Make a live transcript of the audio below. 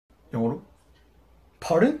영어로?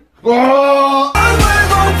 Pardon?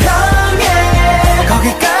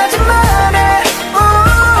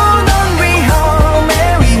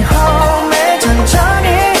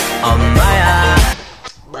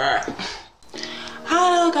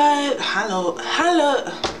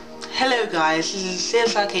 Hello guys, this is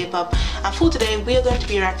CSR KPop, and for today we are going to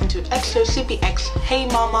be reacting to EXO, CBX-Hey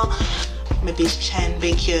Mama, maybe it's CHEN,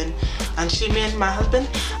 Baekhyun, and XIUMIN, my husband.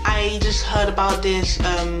 I just heard about this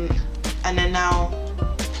and then now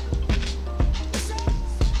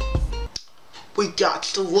we got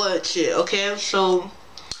to watch it. Okay, so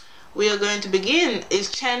we are going to begin. It's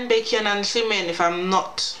CHEN, Baekhyun and XIUMIN, if I'm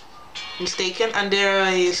not mistaken, and they're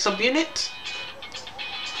a subunit.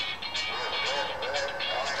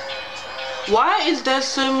 Why is there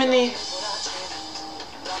so many?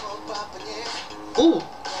 Ooh,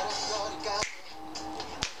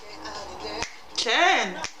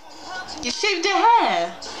 CHEN, you shaved your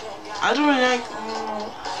hair. I don't really like.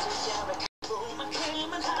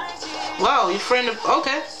 Wow, your friend.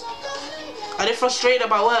 Okay. Are they frustrated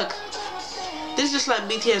about work? This is just like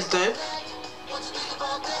BTS though.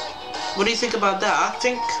 What do you think about that? I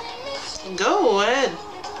think go ahead.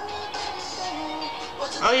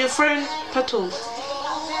 Oh, your friend Petals.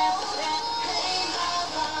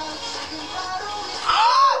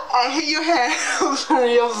 I hate your hair. I'm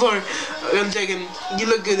sorry. I'm joking. You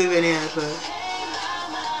look good in any hair, so.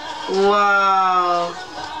 Wow.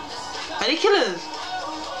 Are they killers?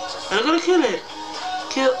 Are they gonna kill it?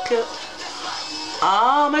 Kill.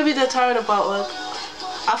 Ah, maybe they're tired about work.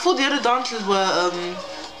 I thought the other dancers were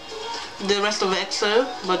the rest of EXO,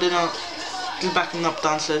 but they're not. Just backing up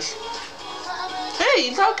dancers.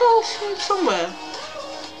 Hey, that girl somewhere.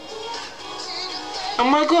 Oh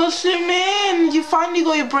my god, XIUMIN, you finally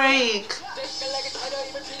got your break.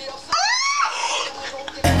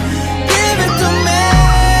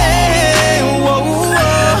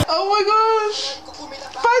 Oh my gosh.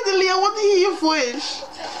 Finally, I want to hear your voice.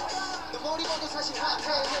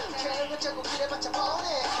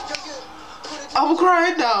 I'm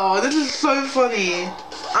crying now. This is so funny.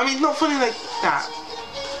 I mean, not funny like that.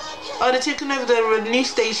 Oh, they're taking over the news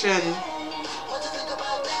station.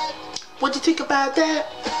 What do you think about that?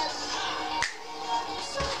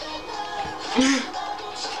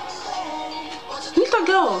 Who's that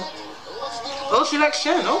girl? Oh, she likes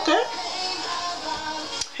CHEN. Okay.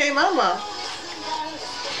 Hey, mama.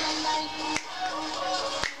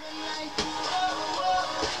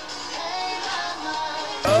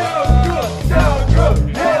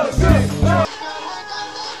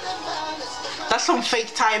 That's some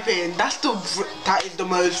fake typing. That is the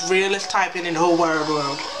most realist typing in the whole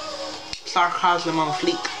world. Sarcasm on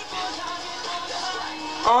fleek.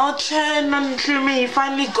 Oh, CHEN and XIUMIN, you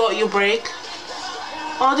finally got your break.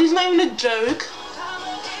 Oh, this is not even a joke.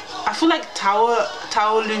 I feel like Tao,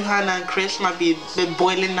 Luhan and Chris might be a bit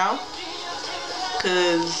boiling now.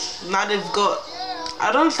 Cause now they've got,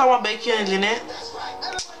 I don't understand why Baekhyun is in it.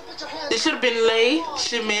 They should have been Lay,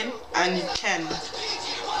 XIUMIN and CHEN.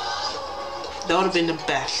 That would have been the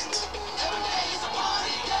best.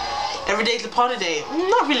 Every day's a party day.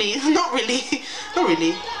 Not really. Not really. Not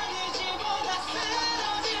really.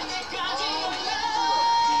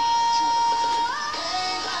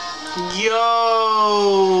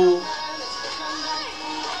 Yo.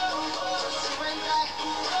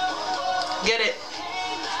 Get it.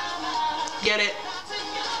 Get it.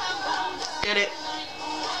 Get it.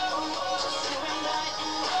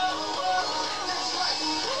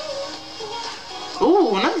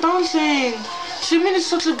 Ooh, not dancing. XIUMIN is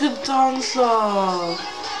such a good dancer. Oh,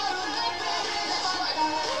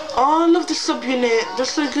 I love the subunit. They're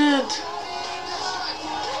so good.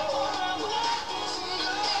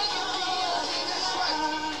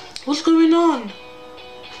 What's going on?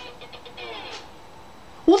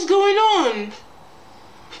 What's going on?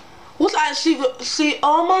 What's actually see?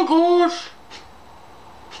 Oh my gosh.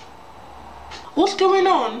 What's going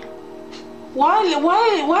on?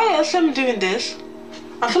 Why are some doing this?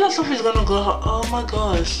 I feel like something's gonna go. Oh my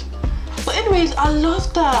gosh. But anyways, I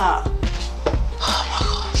love that. Oh my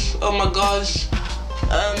gosh. Oh my gosh.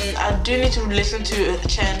 I do need to listen to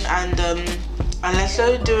CHEN and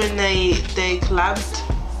EXO doing they collabed,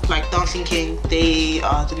 like Dancing King. They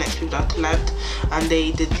are the next people that collabed, and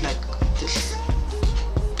they did like this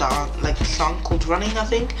song called Running, I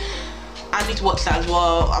think. I need to watch that as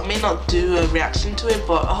well. I may not do a reaction to it,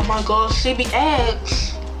 but oh my gosh,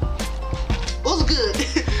 CBX. What's good?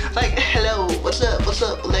 Like, hello, what's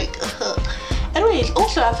up, like, Anyways,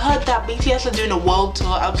 also I've heard that BTS are doing a world tour.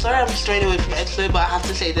 I'm sorry I'm straight away from EXO, but I have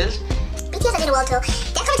to say this. BTS are doing a world tour.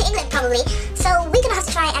 They're coming to England probably, so we're gonna have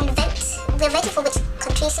to try and vote. We're voting for which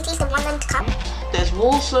country three cities they want them to come. There's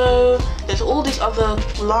Warsaw, there's all these other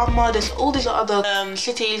Lama, there's all these other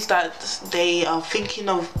cities that they are thinking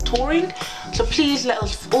of touring. So please let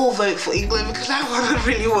us all vote for England because I want to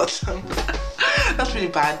really watch them. That's really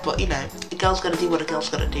bad, but you know, a girl's gotta do what a girl's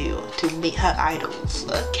gotta do to meet her idols.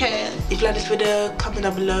 Okay. If you like this video, comment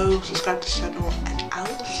down below, subscribe to the channel, and I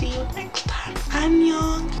will see you next time.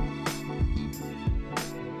 Annyeong!